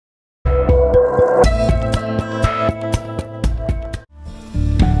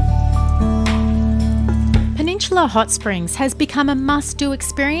Peninsula Hot Springs has become a must-do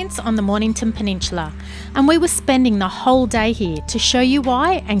experience on the Mornington Peninsula, and we were spending the whole day here to show you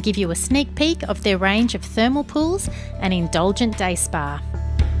why and give you a sneak peek of their range of thermal pools and indulgent day spa.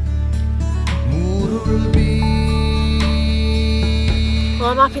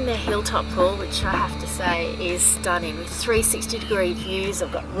 Well, I'm up in their hilltop pool, which I have to say is stunning, with 360-degree views.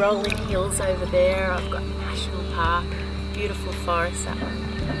 I've got rolling hills over there, I've got national park, beautiful forest up.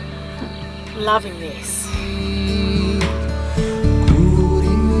 Loving this.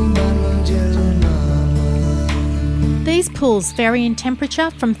 These pools vary in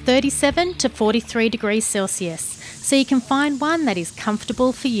temperature from 37 to 43 degrees Celsius, so you can find one that is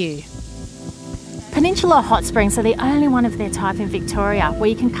comfortable for you. Peninsula Hot Springs are the only one of their type in Victoria where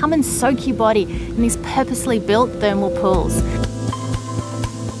you can come and soak your body in these purposely built thermal pools.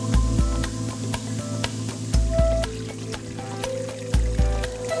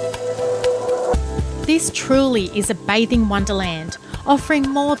 This truly is a bathing wonderland, offering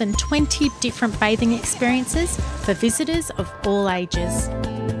more than 20 different bathing experiences for visitors of all ages.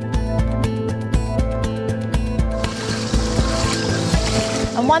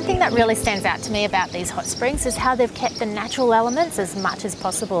 And one thing that really stands out to me about these hot springs is how they've kept the natural elements as much as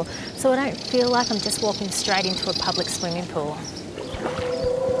possible, so I don't feel like I'm just walking straight into a public swimming pool.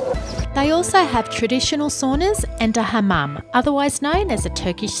 They also have traditional saunas and a Hamam, otherwise known as a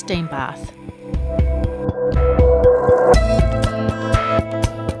Turkish steam bath.